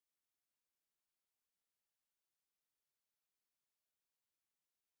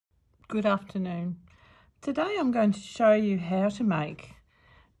Good afternoon. Today I'm going to show you how to make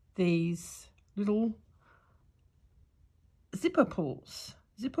these little zipper pulls.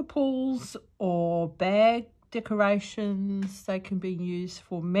 Zipper pulls or bag decorations. They can be used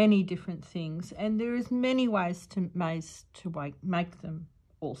for many different things, and there is many ways to make them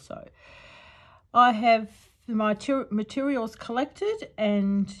also. I have my materials collected,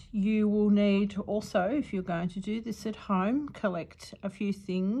 and you will need to also, if you're going to do this at home, collect a few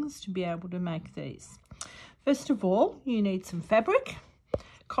things to be able to make these. First of all, you need some fabric.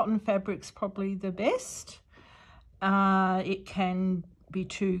 Cotton fabric's probably the best. It can be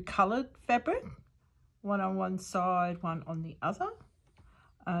two coloured fabric, one on one side, one on the other.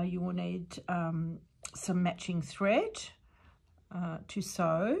 You will need some matching thread to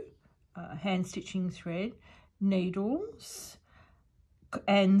sew, hand stitching thread, needles,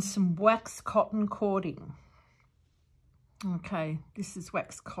 and some wax cotton cording. Okay, this is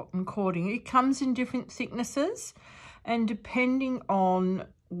wax cotton cording. It comes in different thicknesses, and depending on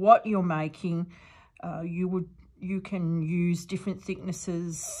what you're making, you can use different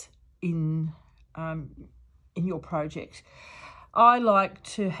thicknesses in your project. I like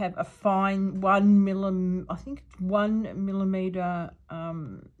to have a fine 1 millimeter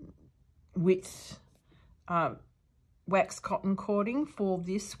width wax cotton cording for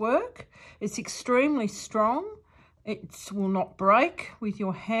this work. It's extremely strong. It will not break with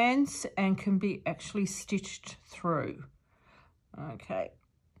your hands and can be actually stitched through. Okay,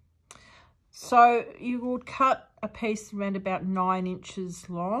 so you would cut a piece around about 9 inches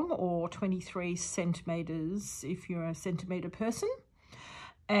long, or 23 centimeters if you're a centimeter person,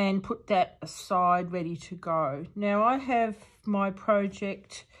 and put that aside ready to go. Now I have my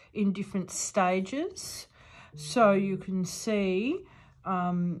project in different stages, so you can see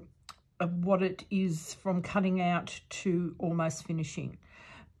what it is from cutting out to almost finishing.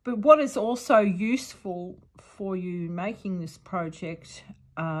 But what is also useful for you making this project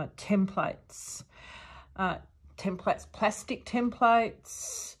are templates. Plastic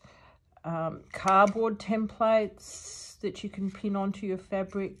templates, cardboard templates that you can pin onto your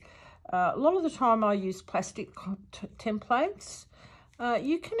fabric. A lot of the time I use plastic templates.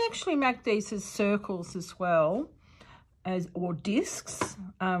 You can actually make these as circles as well, or discs,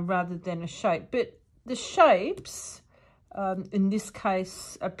 rather than a shape. But the shapes, in this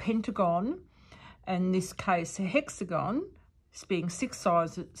case a pentagon, and in this case a hexagon, this being 6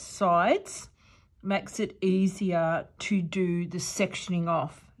 sides, makes it easier to do the sectioning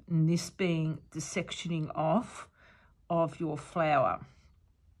off, and this being the sectioning off of your flower.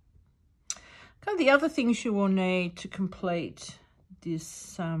 Okay, the other things you will need to complete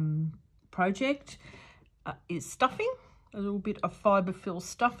this project is stuffing, a little bit of fibre fill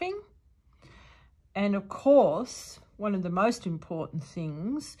stuffing, and of course one of the most important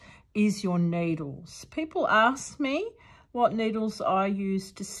things is your needles. People ask me what needles I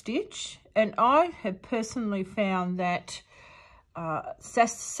use to stitch, and I have personally found that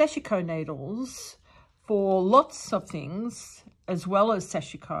sashiko needles for lots of things, as well as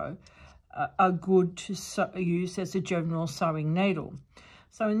sashiko, are good to use as a general sewing needle.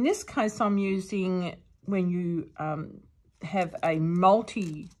 So in this case I'm using, when you have a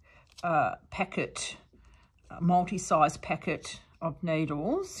multi-size packet of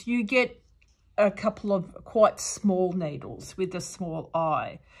needles, you get a couple of quite small needles with a small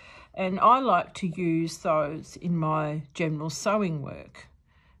eye, and I like to use those in my general sewing work.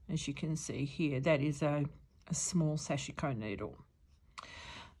 As you can see here, that is a small sashiko needle.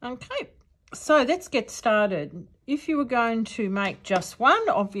 Okay, so let's get started. If you were going to make just one,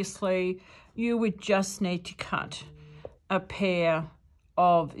 obviously you would just need to cut a pair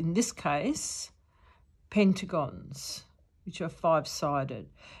of, in this case, pentagons, which are 5-sided.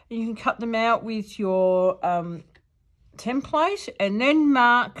 And you can cut them out with your template, and then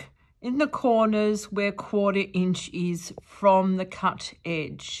mark in the corners where 1/4 inch is from the cut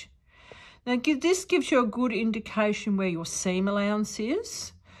edge. Now this gives you a good indication where your seam allowance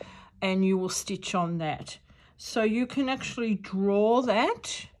is, and you will stitch on that. So you can actually draw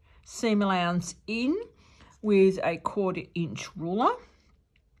that seam allowance in with a 1/4 inch ruler,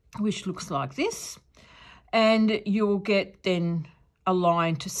 which looks like this, and you'll get then a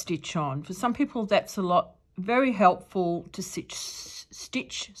line to stitch on. For some people that's very helpful to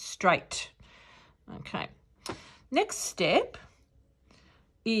stitch straight. Okay, next step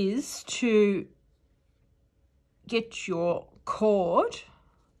is to get your cord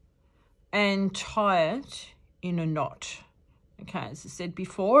and tie it in a knot. Okay, as I said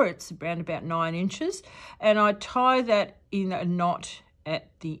before, it's around about 9 inches, and I tie that in a knot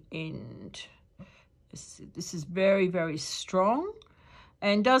at the end. This is very, very strong,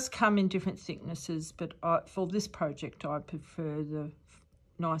 and does come in different thicknesses, but for this project I prefer the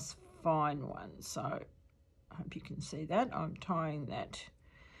nice fine one. So I hope you can see that. I'm tying that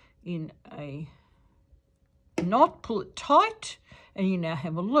in a knot, pull it tight, and you now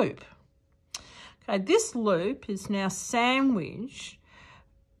have a loop. Okay, this loop is now sandwiched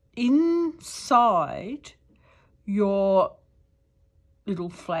inside your little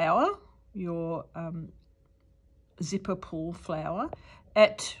flower, your zipper pull flower,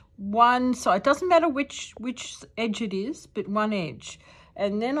 at one side. It doesn't matter which edge it is, but one edge.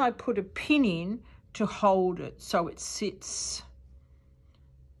 And then I put a pin in to hold it so it sits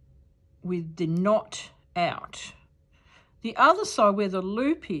with the knot out. The other side where the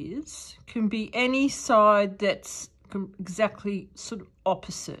loop is can be any side that's exactly sort of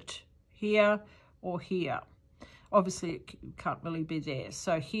opposite, here or here. Obviously it can't really be there,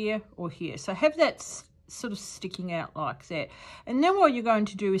 so here or here. So have that sort of sticking out like that. And then what you're going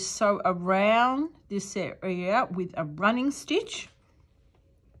to do is sew around this area with a running stitch,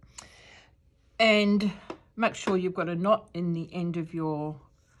 and make sure you've got a knot in the end of your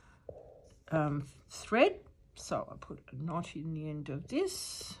thread. So I put a knot in the end of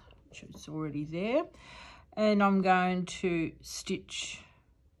this, which is already there, and I'm going to stitch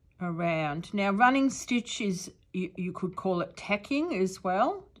around. Now running stitch is, you could call it tacking as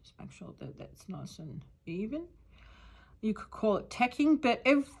well. Just make sure that that's nice and even. You could call it tacking, but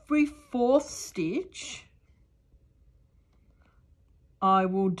every fourth stitch I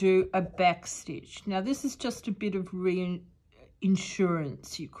will do a back stitch. Now this is just a bit of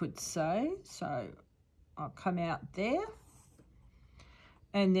reinsurance, you could say. So I'll come out there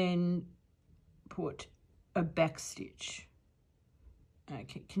and then put a back stitch.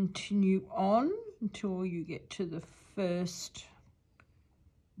 Okay, continue on until you get to the first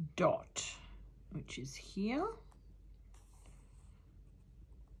dot, which is here.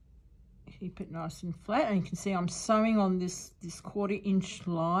 Keep it nice and flat, and you can see I'm sewing on this 1/4 inch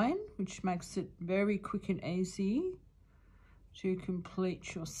line, which makes it very quick and easy to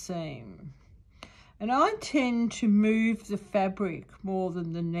complete your seam. And I tend to move the fabric more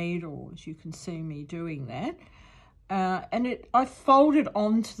than the needle, as you can see me doing that. I fold it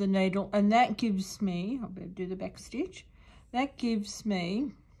onto the needle, and that gives me, I'll better do the back stitch, that gives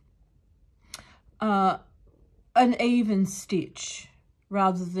me an even stitch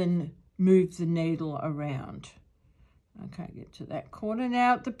rather than move the needle around. Okay, get to that corner.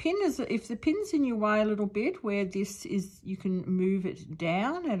 Now the pin is, if the pin's in your way a little bit, where this is, you can move it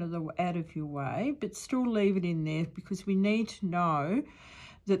down out of your way, but still leave it in there, because we need to know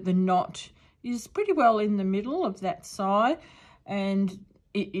that the knot is pretty well in the middle of that side and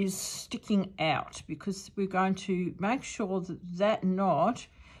it is sticking out, because we're going to make sure that that knot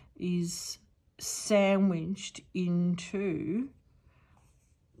is sandwiched into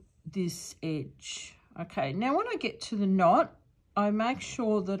this edge. Okay, now when I get to the knot, I make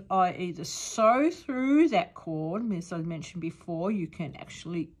sure that I either sew through that cord, as I mentioned before, you can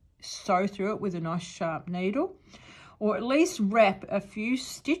actually sew through it with a nice sharp needle, or at least wrap a few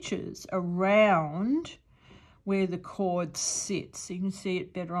stitches around where the cord sits. You can see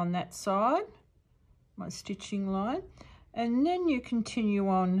it better on that side, my stitching line, and then you continue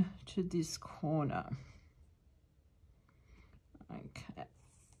on to this corner. Okay.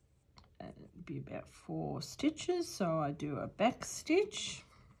 Be about 4 stitches, so I do a back stitch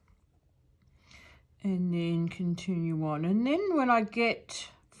and then continue on, and then when I get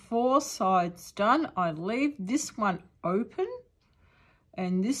 4 sides done, I leave this one open,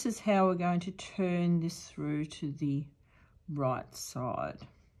 and this is how we're going to turn this through to the right side.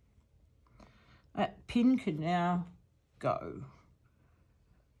 That pin can now go.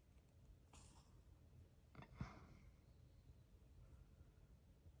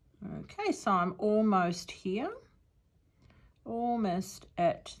 Okay, so I'm almost here, almost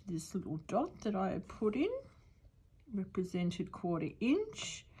at this little dot that I had put in, represented 1/4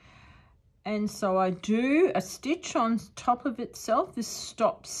 inch. And so I do a stitch on top of itself. This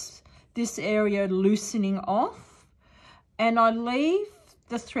stops this area loosening off, and I leave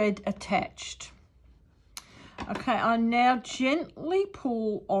the thread attached. Okay, I now gently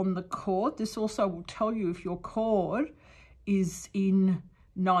pull on the cord. This also will tell you if your cord is in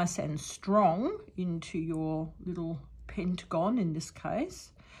nice and strong into your little pentagon in this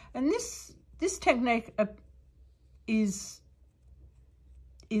case. And this technique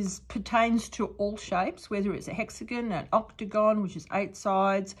pertains to all shapes, whether it's a hexagon, an octagon, which is 8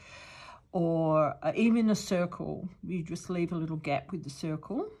 sides, or even a circle. You just leave a little gap with the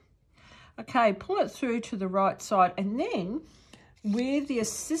circle. Okay, pull it through to the right side, and then with the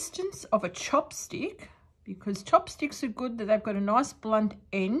assistance of a chopstick, because chopsticks are good that they've got a nice blunt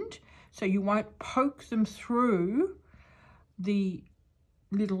end, so you won't poke them through the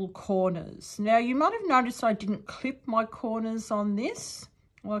little corners. Now, you might have noticed I didn't clip my corners on this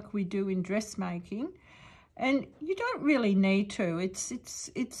like we do in dressmaking, and you don't really need to.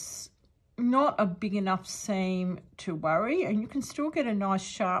 It's not a big enough seam to worry, and you can still get a nice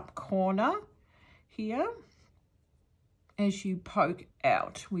sharp corner here as you poke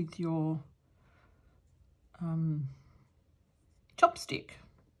out with your chopstick.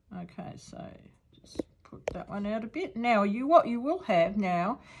 Okay, so just put that one out a bit. Now, what you will have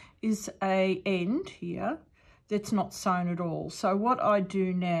now is a end here that's not sewn at all. So what I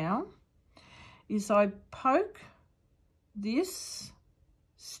do now is I poke this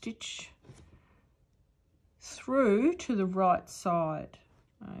stitch through to the right side.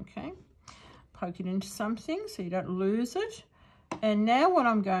 Okay, poke it into something so you don't lose it. And now what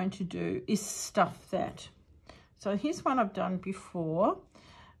I'm going to do is stuff that. So here's one I've done before.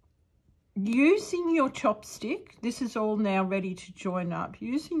 Using your chopstick, this is all now ready to join up.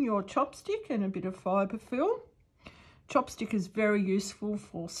 Using your chopstick and a bit of fibre fill. Chopstick is very useful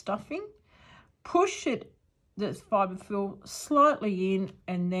for stuffing. Push it, the fibre fill, slightly in,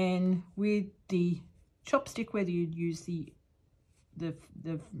 and then with the chopstick, whether you'd use the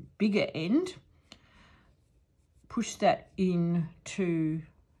bigger end, push that into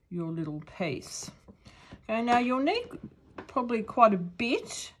your little piece. Okay, now you'll need probably quite a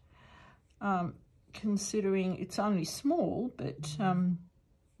bit, considering it's only small, but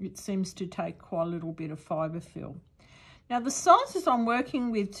it seems to take quite a little bit of fibre fill. Now, the sizes I'm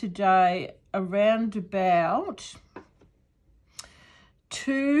working with today, around about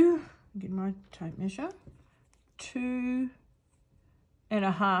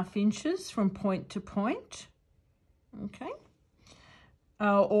 2.5 inches from point to point. Okay,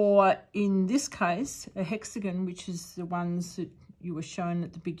 or in this case, a hexagon, which is the ones that you were shown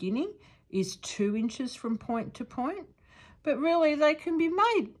at the beginning, is 2 inches from point to point. But really, they can be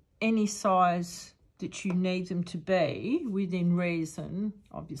made any size that you need them to be within reason.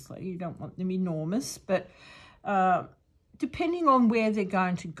 Obviously, you don't want them enormous, but depending on where they're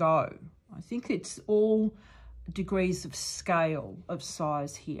going to go. I think it's all degrees of scale of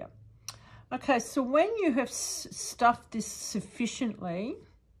size here. Okay, so when you have stuffed this sufficiently,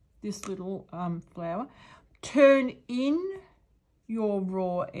 this little flower, turn in your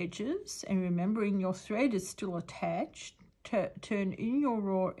raw edges, and remembering your thread is still attached, turn in your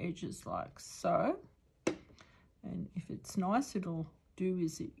raw edges like so, and if it's nice, it'll do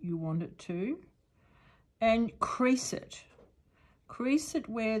as you want it to, and crease it. Crease it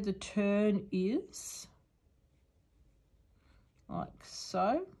where the turn is, like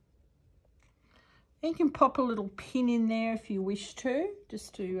so. You can pop a little pin in there if you wish to,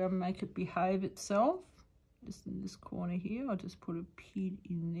 just to make it behave itself. Just in this corner here, I'll just put a pin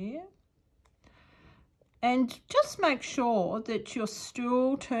in there. And just make sure that you're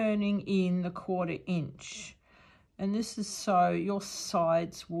still turning in the 1/4 inch. And this is so your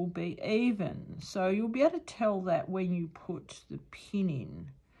sides will be even. So you'll be able to tell that when you put the pin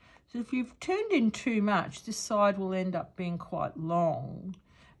in. So if you've turned in too much, this side will end up being quite long,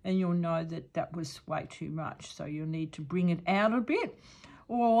 and you'll know that that was way too much. So you'll need to bring it out a bit.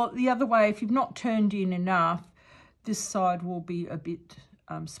 Or the other way, if you've not turned in enough, this side will be a bit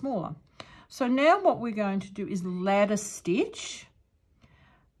smaller. So now what we're going to do is ladder stitch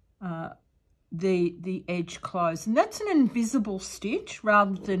the edge close. And that's an invisible stitch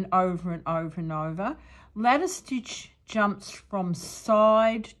rather than over and over and over. Ladder stitch jumps from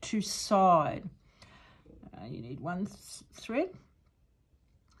side to side. You need one thread.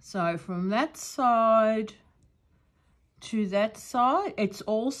 So from that side to that side, it's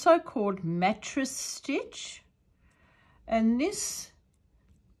also called mattress stitch. And this,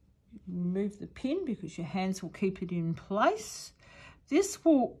 remove the pin because your hands will keep it in place. This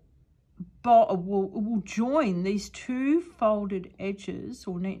will join these two folded edges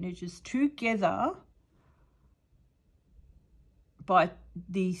or neat edges together by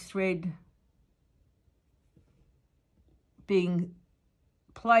the thread being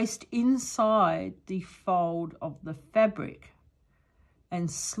placed inside the fold of the fabric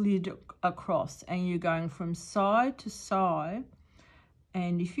and slid across, and you're going from side to side.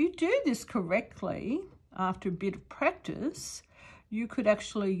 And if you do this correctly, after a bit of practice, you could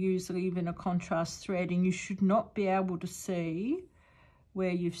actually use even a contrast thread, and you should not be able to see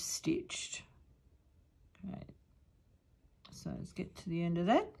where you've stitched. Okay, so let's get to the end of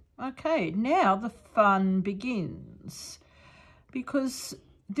that. Okay, now the fun begins, because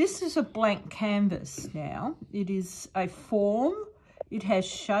this is a blank canvas now. It is a form It has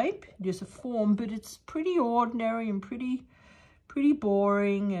shape, it has a form, but it's pretty ordinary and pretty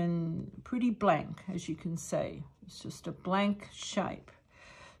boring and pretty blank, as you can see. It's just a blank shape.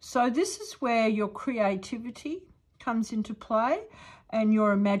 So this is where your creativity comes into play and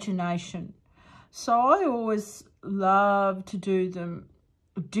your imagination. So I always love to do them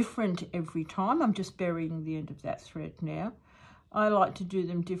different every time. I'm just burying the end of that thread now. I like to do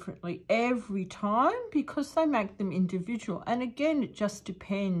them differently every time because they make them individual. And again, it just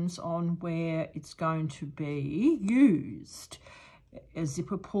depends on where it's going to be used. A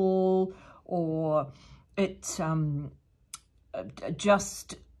zipper pull, or it's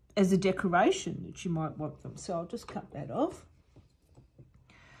just as a decoration that you might want them. So I'll just cut that off.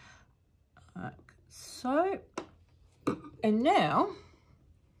 So, and now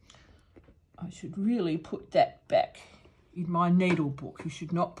I should really put that back in my needle book. You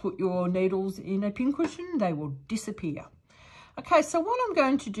should not put your needles in a pincushion, they will disappear. Okay, so what I'm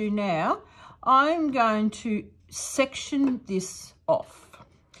going to do now, I'm going to section this off.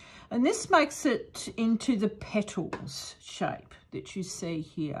 And this makes it into the petals shape that you see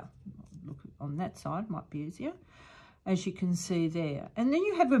here. Look on that side, might be easier, as you can see there. And then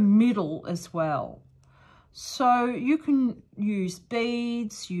you have a middle as well. So you can use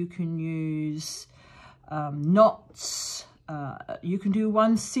beads, you can use knots, you can do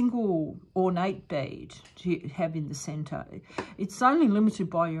one single ornate bead to have in the center. It's only limited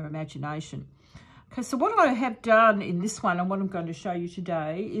by your imagination. Okay, so what I have done in this one and what I'm going to show you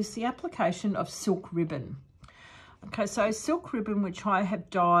today is the application of silk ribbon. Okay, so silk ribbon, which I have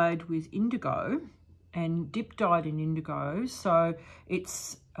dyed with indigo and dip dyed in indigo, so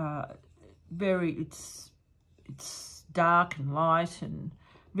it's it's dark and light and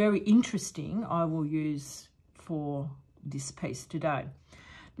very interesting. I will use for this piece today.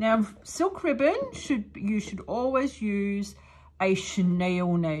 Now, silk ribbon, you should always use a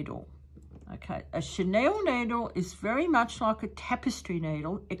chenille needle. Okay, a chenille needle is very much like a tapestry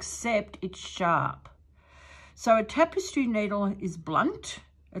needle, except it's sharp. So a tapestry needle is blunt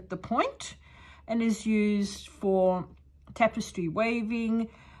at the point and is used for tapestry weaving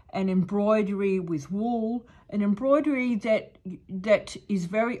and embroidery with wool, an embroidery that is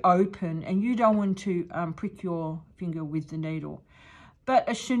very open and you don't want to prick your finger with the needle. But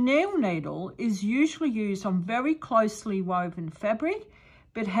a chenille needle is usually used on very closely woven fabric,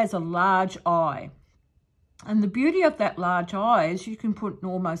 but has a large eye. And the beauty of that large eye is you can put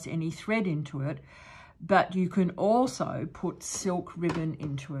almost any thread into it, but you can also put silk ribbon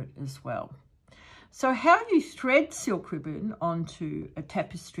into it as well. So how you thread silk ribbon onto a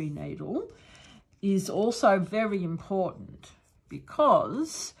tapestry needle is also very important,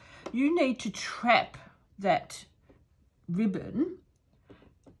 because you need to trap that ribbon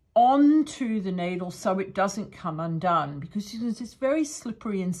onto the needle so it doesn't come undone, because it's very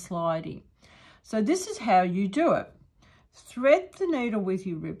slippery and slidey. So this is how you do it. Thread the needle with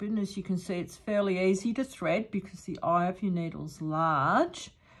your ribbon. As you can see, it's fairly easy to thread because the eye of your needle's large,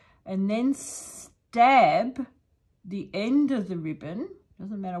 and then stab the end of the ribbon,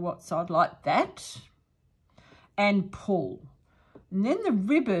 doesn't matter what side, like that, and pull. And then the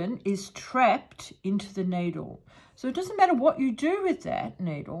ribbon is trapped into the needle. So it doesn't matter what you do with that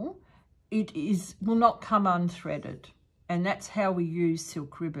needle, it will not come unthreaded. And that's how we use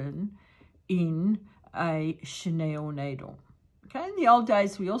silk ribbon in a chenille needle. Okay, in the old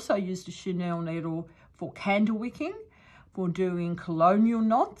days, we also used a chenille needle for candle wicking, for doing colonial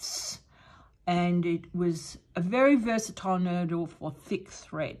knots, and it was a very versatile needle for thick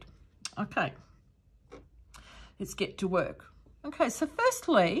thread. Okay, let's get to work. Okay, so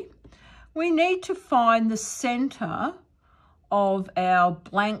firstly, we need to find the center of our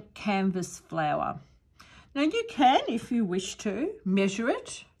blank canvas flower. Now you can, if you wish to, measure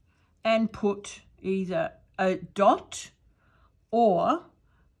it and put either a dot or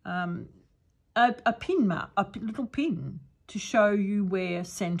a pin mark, a little pin to show you where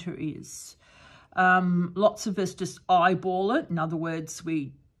center is. Lots of us just eyeball it. In other words,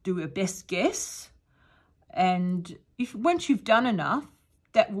 we do a best guess. And once you've done enough,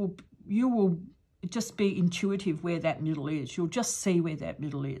 you will just be intuitive where that middle is. You'll just see where that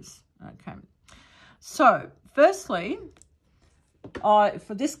middle is. Okay. So firstly,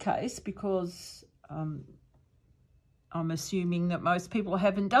 for this case, because I'm assuming that most people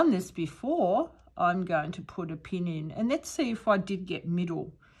haven't done this before, I'm going to put a pin in. And let's see if I did get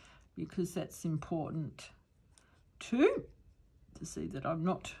middle, because that's important too, to see that I'm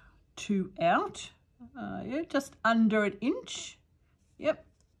not too out. Yeah, just under an inch. Yep.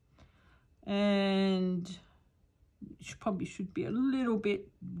 And it probably should be a little bit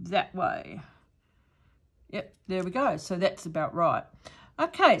that way. Yep, there we go. So that's about right.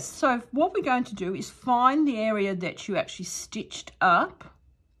 Okay, so what we're going to do is find the area that you actually stitched up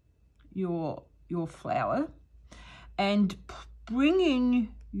your flower, and bring in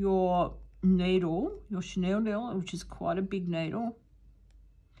your needle, your chenille needle, which is quite a big needle,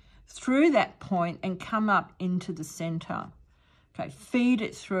 through that point and come up into the center. Okay, feed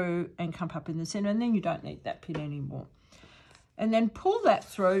it through and come up in the center, and then you don't need that pin anymore. And then pull that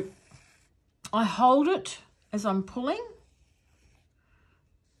through. I hold it as I'm pulling,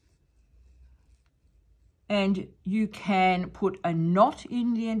 and you can put a knot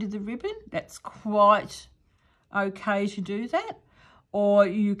in the end of the ribbon. That's quite okay to do that. Or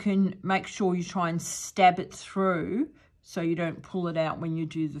you can make sure you try and stab it through so you don't pull it out when you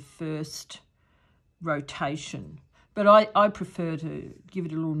do the first rotation. But I prefer to give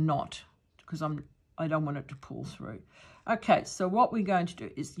it a little knot because I don't want it to pull through. Okay, so what we're going to do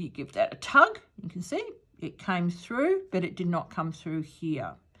is you give that a tug. You can see it came through, but it did not come through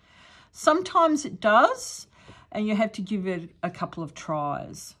here. Sometimes it does, and you have to give it a couple of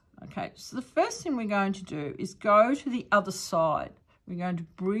tries. Okay, so the first thing we're going to do is go to the other side. We're going to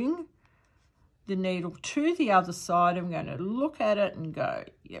bring the needle to the other side. I'm going to look at it and go,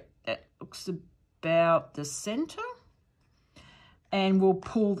 yep, that looks about the center. And we'll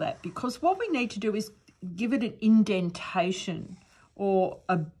pull that, because what we need to do is give it an indentation, or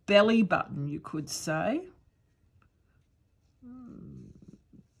a belly button, you could say.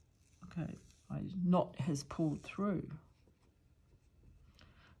 Okay, my knot has pulled through.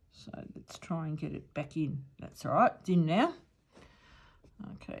 So let's try and get it back in. That's all right, it's in now.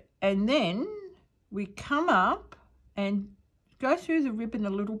 Okay, and then we come up and go through the ribbon a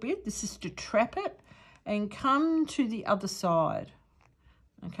little bit. This is to trap it, and come to the other side.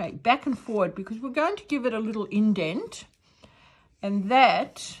 Okay, back and forward, because we're going to give it a little indent, and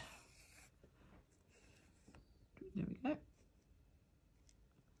that, there we go,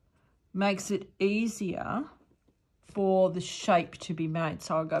 makes it easier for the shape to be made.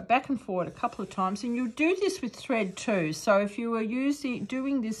 So I'll go back and forward a couple of times, and you'll do this with thread too. So if you were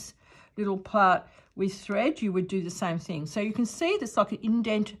doing this little part with thread, you would do the same thing. So you can see there's like an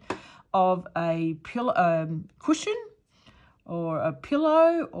indent of a pillow, cushion, or a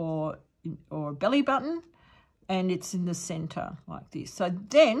pillow, or a belly button, and it's in the center like this. So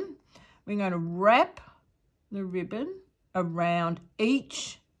then we're going to wrap the ribbon around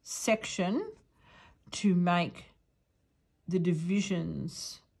each section to make the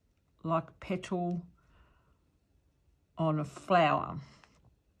divisions like petal on a flower.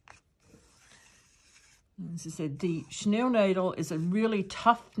 As I said, the chenille needle is a really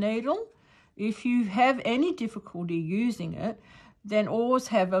tough needle. If you have any difficulty using it, then always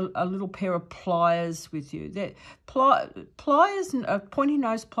have a little pair of pliers with you. Pliers, and pointy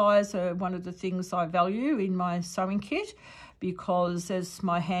nose pliers, are one of the things I value in my sewing kit, because as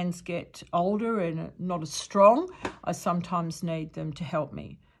my hands get older and not as strong, I sometimes need them to help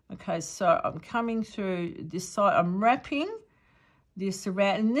me. Okay, so I'm coming through this side. I'm wrapping this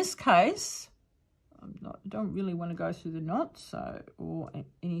around. In this case, I don't really want to go through the knot, or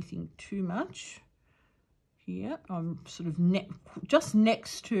anything too much here. I'm sort of just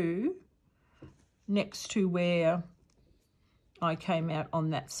next to where I came out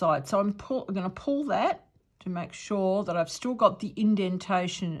on that side. So I'm going to pull that to make sure that I've still got the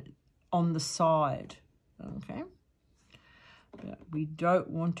indentation on the side. Okay, but we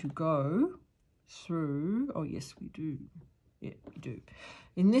don't want to go through. Oh yes, we do. Yeah, we do.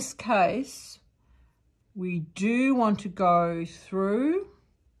 In this case, we do want to go through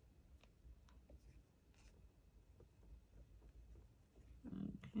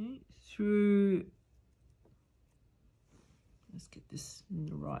let's get this in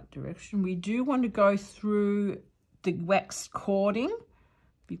the right direction. We do want to go through the waxed cording,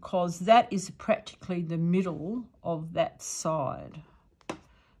 because that is practically the middle of that side.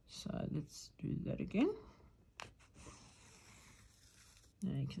 So let's do that again.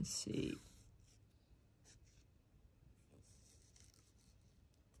 Now you can see.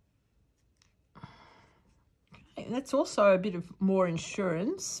 Okay, that's also a bit of more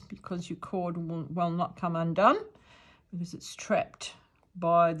insurance, because your cord will not come undone, because it's trapped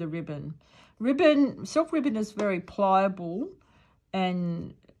by the ribbon. Silk ribbon is very pliable,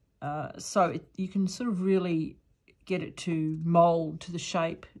 and so you can sort of really get it to mold to the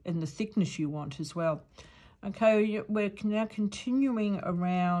shape and the thickness you want as well. Okay, we're now continuing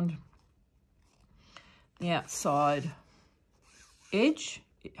around the outside edge,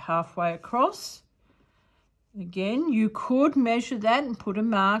 halfway across. Again, you could measure that and put a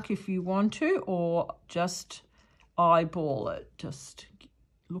mark if you want to, or just eyeball it. Just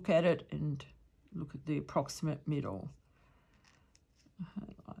look at it and look at the approximate middle.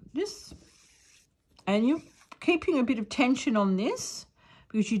 Like this. And you're keeping a bit of tension on this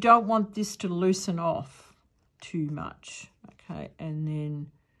because you don't want this to loosen off too much. Okay, and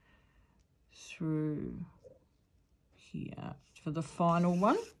then through here for the final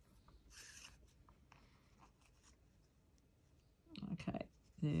one. Okay,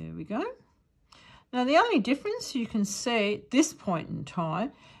 there we go. Now the only difference you can see at this point in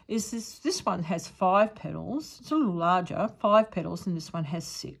time is this one has 5 petals. It's a little larger, 5 petals, and this one has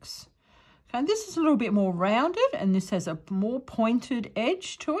 6. Okay, this is a little bit more rounded, and this has a more pointed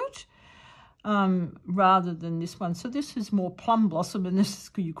edge to it rather than this one. So this is more plum blossom, and this is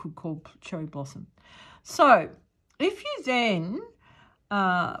you could call cherry blossom. So if you then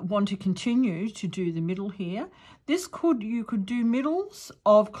want to continue to do the middle here, you could do middles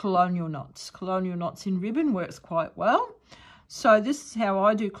of colonial knots. Colonial knots in ribbon works quite well. So this is how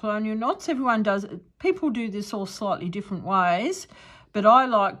I do colonial knots. Everyone does it. People do this all slightly different ways, but I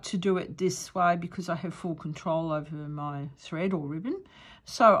like to do it this way because I have full control over my thread or ribbon.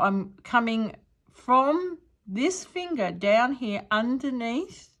 So I'm coming from this finger down here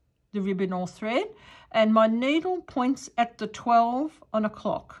underneath the ribbon or thread, and my needle points at the 12 on a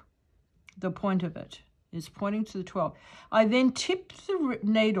clock. The point of it is pointing to the 12. I then tip the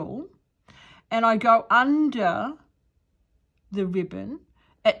needle and I go under the ribbon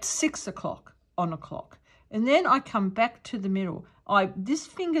at 6 o'clock on a clock. And then I come back to the middle. This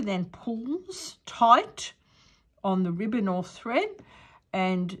finger then pulls tight on the ribbon or thread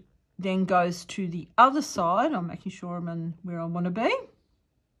and then goes to the other side. I'm making sure I'm in where I want to be.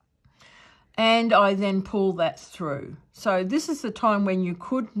 And I then pull that through. So this is the time when you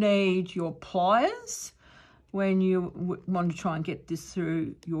could need your pliers when you want to try and get this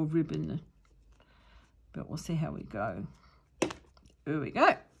through your ribbon. But we'll see how we go. There we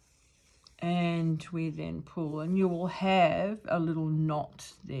go. And we then pull, and you will have a little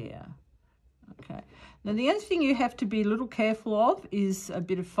knot there. Okay. Now the other thing you have to be a little careful of is a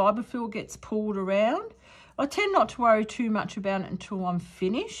bit of fibre fill gets pulled around. I tend not to worry too much about it until I'm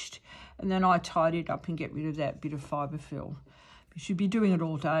finished, and then I tidy it up and get rid of that bit of fibre fill. You should be doing it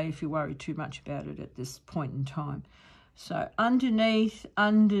all day if you worry too much about it at this point in time. So underneath,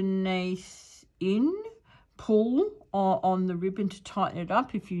 in, pull on the ribbon to tighten it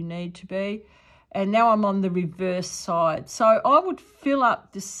up if you need to be. And now I'm on the reverse side. So I would fill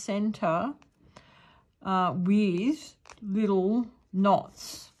up the centre with little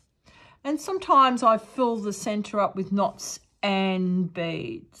knots. And sometimes I fill the centre up with knots and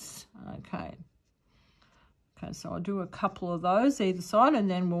beads. Okay. Okay, so I'll do a couple of those either side, and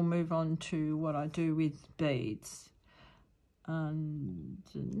then we'll move on to what I do with beads.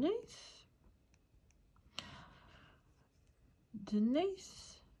 Underneath,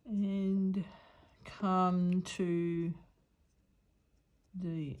 and come to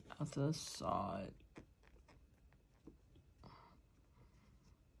the other side.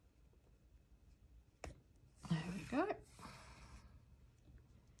 There we go.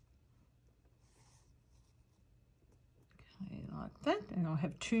 Okay, like that. And I'll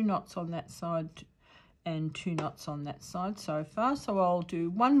have 2 knots on that side and 2 knots on that side so far. So I'll do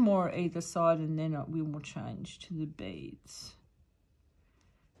 1 more either side, and then we will change to the beads.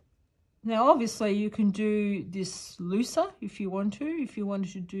 Now, obviously, you can do this looser if you want to. If you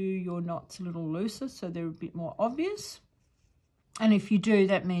wanted to do your knots a little looser so they're a bit more obvious. And if you do,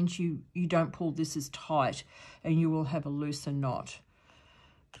 that means you don't pull this as tight and you will have a looser knot.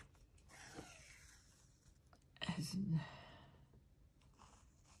 As in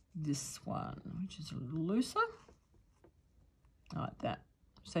this one, which is a little looser, like that.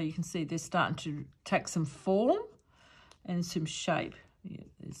 So you can see they're starting to take some form and some shape. Yeah,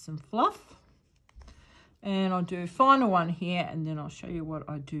 there's some fluff. And I'll do a final one here, and then I'll show you what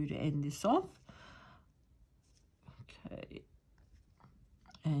I do to end this off. Okay.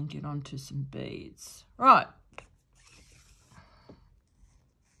 And get onto some beads. Right.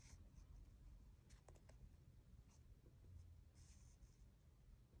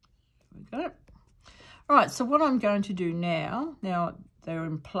 There we go. All right, so what I'm going to do now they're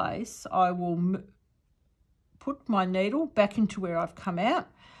in place, I will put my needle back into where I've come out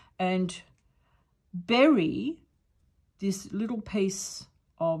and bury this little piece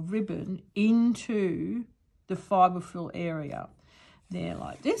of ribbon into the fibre fill area. There,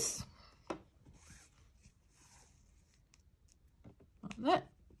 like this. Like that.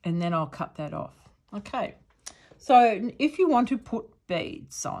 And then I'll cut that off. Okay. So if you want to put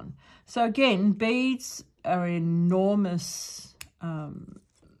beads on. So again, beads are an enormous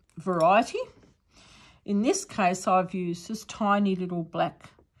variety. In this case, I've used this tiny little black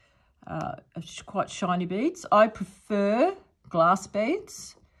quite shiny beads. I prefer glass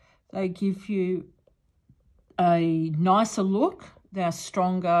beads. They give you a nicer look. They're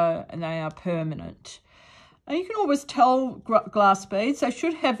stronger and they are permanent. And you can always tell glass beads. They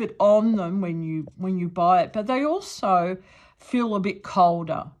should have it on them when you buy it, but they also feel a bit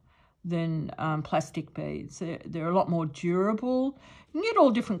colder than plastic beads. They're a lot more durable. You can get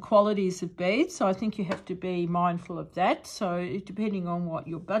all different qualities of beads, so I think you have to be mindful of that. So depending on what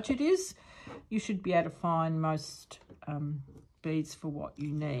your budget is, you should be able to find most beads for what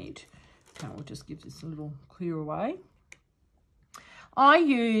you need. Okay, we'll just give this a little clear away. I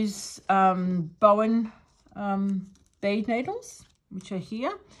use Bowen bead needles, which are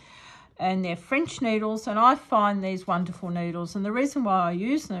here, and they're French needles, and I find these wonderful needles, and the reason why I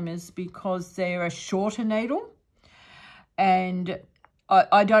use them is because they're a shorter needle, and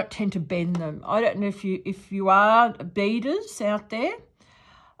I don't tend to bend them. I don't know if you are beaders out there.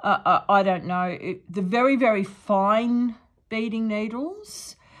 I don't know. The very, very fine beading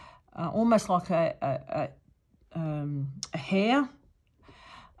needles, almost like a hair,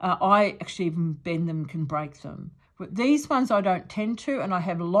 I actually even bend them, can break them. But these ones I don't tend to, and I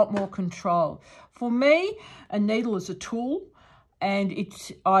have a lot more control. For me, a needle is a tool, and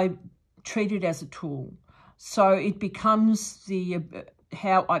I treat it as a tool. So it becomes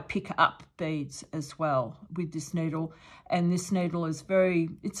how I pick up beads as well with this needle. And this needle is very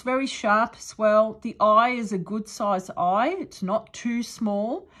sharp as well. The eye is a good size eye. It's not too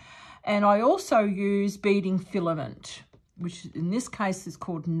small. And I also use beading filament, which in this case is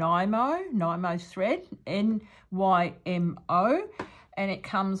called Nymo thread, Nymo, and it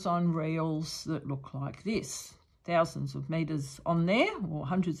comes on reels that look like this. Thousands of meters on there, or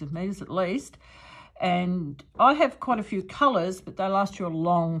hundreds of meters at least. And I have quite a few colours, but they last you a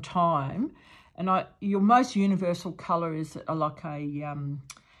long time. And your most universal colour is like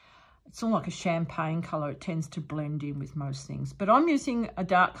it's not like a champagne colour. It tends to blend in with most things. But I'm using a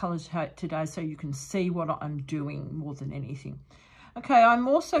dark colour today so you can see what I'm doing more than anything. Okay, I'm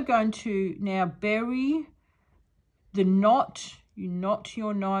also going to now bury the knot. You knot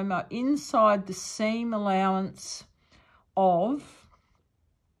your Nymo inside the seam allowance of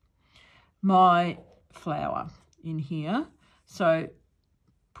my flower in here. So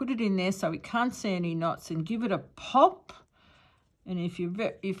put it in there so we can't see any knots, and give it a pop. And if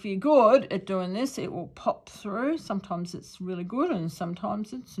you're good at doing this, it will pop through. Sometimes it's really good and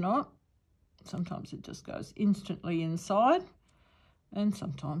sometimes it's not. Sometimes it just goes instantly inside and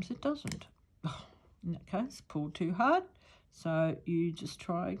sometimes it doesn't. Oh, in that case, pull too hard. So you just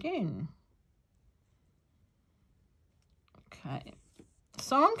try again. Okay,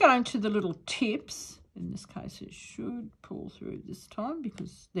 so I'm going to the little tips. In this case, it should pull through this time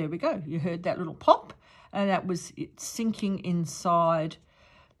because there we go. You heard that little pop, and that was it sinking inside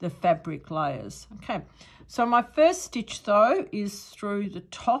the fabric layers. Okay, so my first stitch though is through the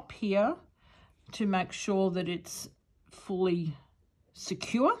top here to make sure that it's fully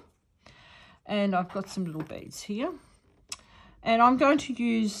secure. And I've got some little beads here. And I'm going to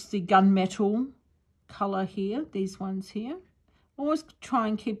use the gunmetal colour here, these ones here. Always try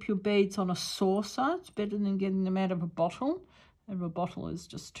and keep your beads on a saucer. It's better than getting them out of a bottle. Out of a bottle is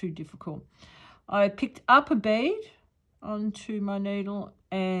just too difficult. I picked up a bead onto my needle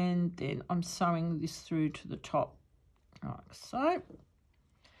and then I'm sewing this through to the top, like so.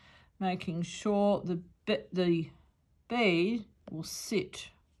 Making sure the bead will sit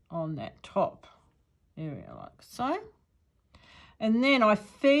on that top area like so. And then I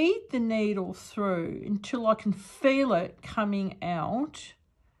feed the needle through until I can feel it coming out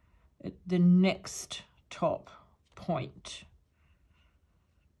at the next top point.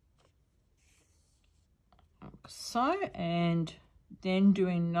 Like so, and then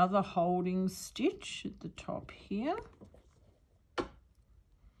doing another holding stitch at the top here.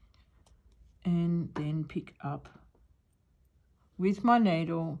 And then pick up with my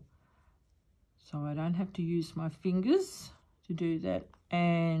needle so I don't have to use my fingers to do that,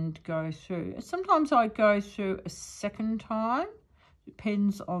 and go through. Sometimes I go through a second time,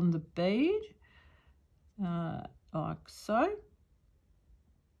 depends on the bead, like so,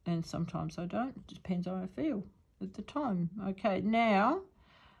 and sometimes I don't. It depends how I feel at the time. Okay, now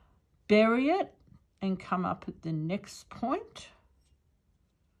bury it and come up at the next point,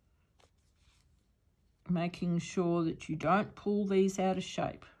 making sure that you don't pull these out of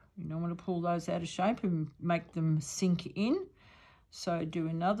shape. You don't want to pull those out of shape and make them sink in. So do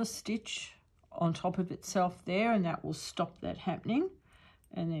another stitch on top of itself there, and that will stop that happening.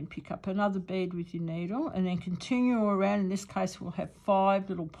 And then pick up another bead with your needle and then continue around. In this case, we'll have 5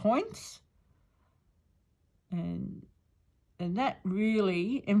 little points. And And that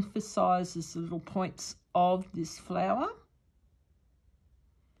really emphasizes the little points of this flower,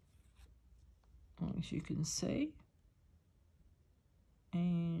 as you can see.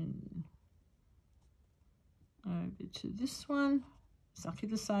 And over to this one, exactly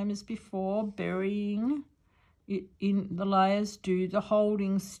the same as before, burying it in the layers. Do the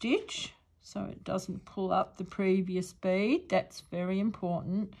holding stitch so it doesn't pull up the previous bead. That's very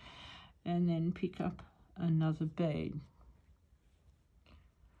important. And then pick up another bead.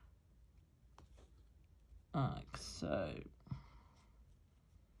 Like so.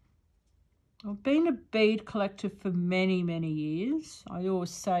 I've been a bead collector for many, many years. I always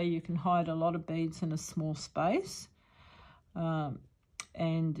say you can hide a lot of beads in a small space.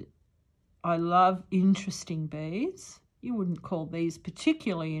 And I love interesting beads. You wouldn't call these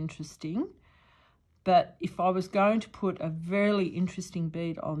particularly interesting, but if I was going to put a very interesting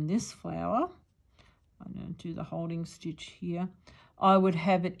bead on this flower, I'm going to do the holding stitch here, I would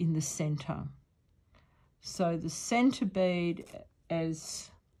have it in the center. So the center bead,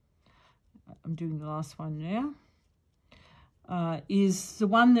 as I'm doing the last one now, is the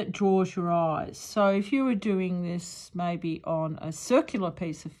one that draws your eyes. So if you were doing this maybe on a circular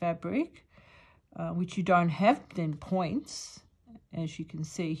piece of fabric, which you don't have then points, as you can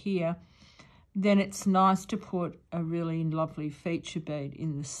see here, then it's nice to put a really lovely feature bead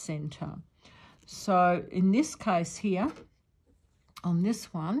in the center. So in this case here, on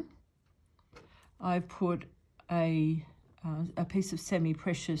this one, I've put a piece of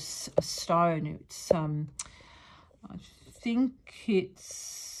semi-precious stone. It's I think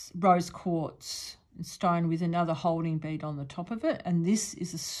it's rose quartz stone with another holding bead on the top of it, and this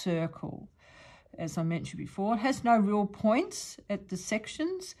is a circle. As I mentioned before, it has no real points at the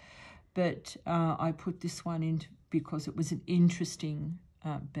sections, but I put this one in because it was an interesting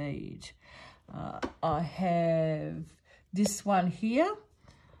bead. I have this one here,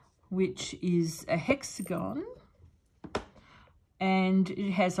 which is a hexagon, and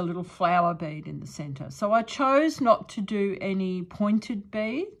it has a little flower bead in the center. So I chose not to do any pointed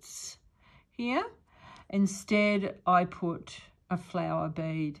beads here. Instead, I put a flower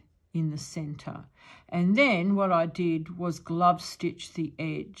bead in the center. And then what I did was glove stitch the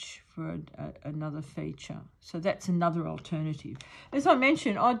edge for another feature. So that's another alternative. As I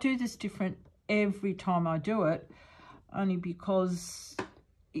mentioned, I do this different every time I do it, only because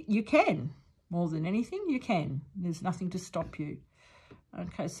you can. More than anything, you can. There's nothing to stop you.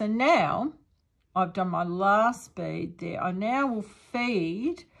 Okay, so now I've done my last bead there. I now will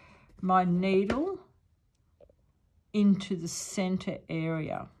feed my needle into the center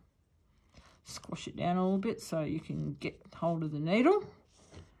area. Squash it down a little bit so you can get hold of the needle.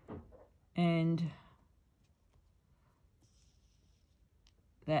 And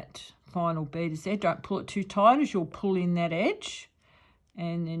that final bead is there. Don't pull it too tight, as you'll pull in that edge.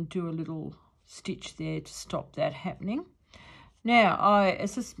 And then do a little stitch there to stop that happening. Now,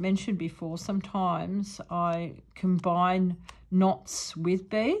 as I mentioned before, sometimes I combine knots with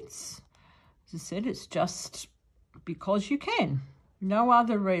beads. As I said, it's just because you can, no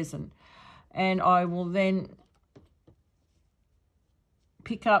other reason. And I will then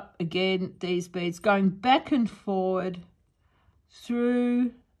pick up again these beads, going back and forward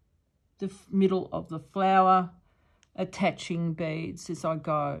through the middle of the flower, attaching beads as I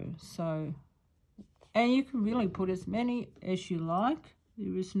go. So, and you can really put as many as you like.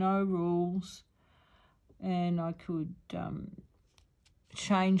 There is no rules. And I could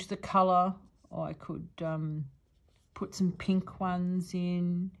change the colour. I could put some pink ones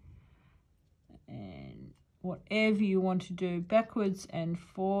in. And whatever you want to do, backwards and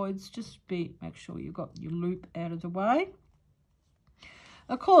forwards, just make sure you've got your loop out of the way.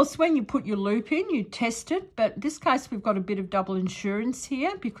 Of course, when you put your loop in, you test it, but in this case we've got a bit of double insurance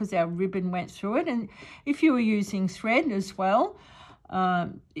here because our ribbon went through it. And if you were using thread as well,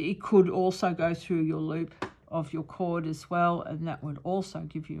 it could also go through your loop of your cord as well, and that would also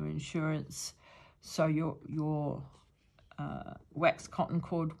give you insurance, so your wax cotton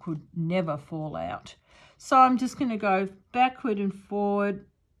cord could never fall out. So I'm just going to go backward and forward,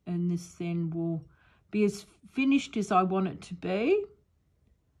 and this then will be as finished as I want it to be.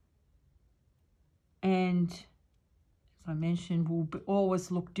 And as I mentioned, will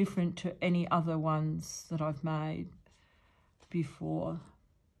always look different to any other ones that I've made before.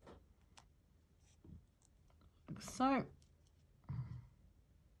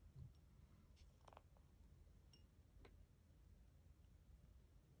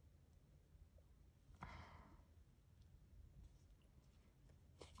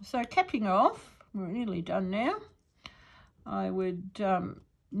 So capping off, we're nearly done now. I would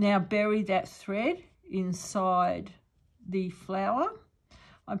now bury that thread inside the flower.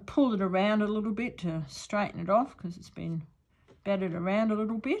 I pulled it around a little bit to straighten it off because it's been battered around a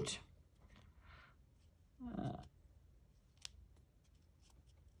little bit.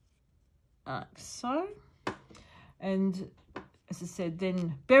 Like so. And as I said,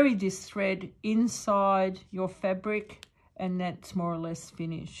 then bury this thread inside your fabric, and that's more or less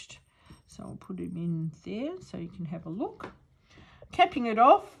finished. So I'll put it in there so you can have a look. Capping it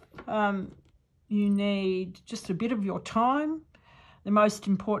off, you need just a bit of your time. The most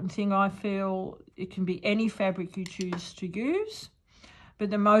important thing, I feel, it can be any fabric you choose to use,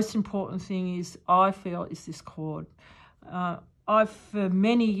 but the most important thing is, I feel, is this cord. I, for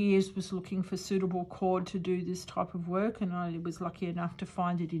many years, was looking for suitable cord to do this type of work, and I was lucky enough to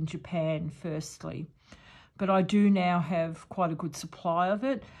find it in Japan firstly. But I do now have quite a good supply of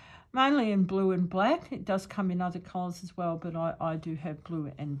it, mainly in blue and black. It does come in other colours as well, but I do have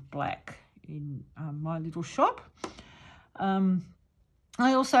blue and black in my little shop.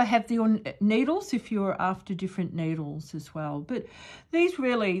 I also have the needles if you're after different needles as well. But these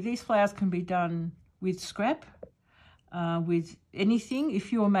flowers can be done with scrap, with anything.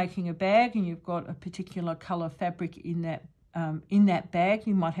 If you're making a bag and you've got a particular colour fabric in that bag,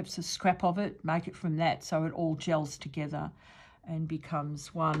 you might have some scrap of it, make it from that so it all gels together and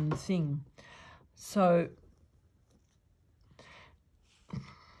becomes one thing. So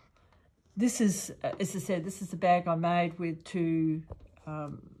this is, as I said, this is the bag I made with two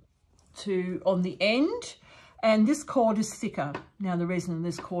on the end, and this cord is thicker. Now the reason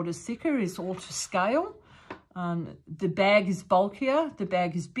this cord is thicker is all to scale. The bag is bulkier, the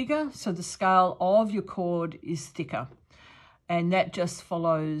bag is bigger, so the scale of your cord is thicker. And that just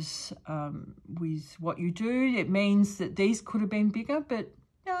follows with what you do. It means that these could have been bigger, but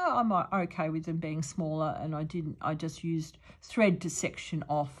no, I'm okay with them being smaller, and I just used thread to section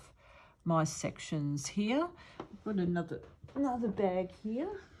off my sections here. I've got another bag here,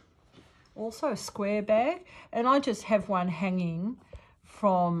 also a square bag, and I just have one hanging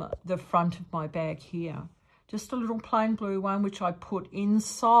from the front of my bag here. Just a little plain blue one, which I put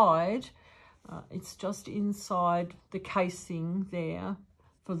inside. It's just inside the casing there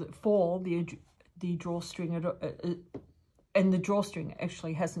for the drawstring, and the drawstring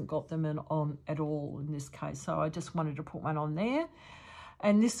actually hasn't got them on at all in this case, so I just wanted to put one on there.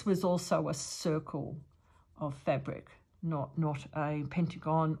 And this was also a circle of fabric, not a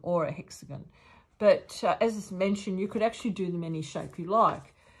pentagon or a hexagon. But as mentioned, you could actually do them any shape you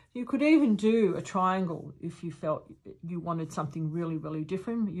like. You could even do a triangle if you felt you wanted something really, really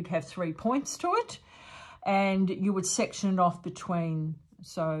different. You'd have 3 points to it, and you would section it off between.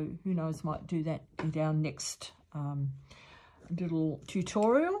 So who knows, might do that in our next little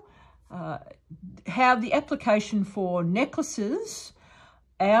tutorial. How the application for necklaces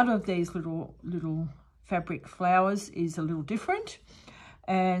out of these little fabric flowers is a little different.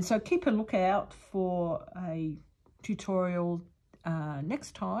 And so keep a lookout for a tutorial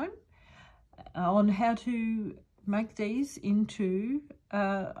next time on how to make these into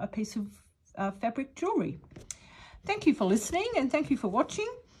a piece of fabric jewellery. Thank you for listening, and thank you for watching,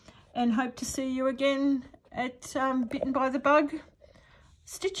 and hope to see you again at Bitten by the Bug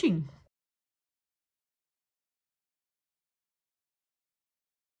Stitching.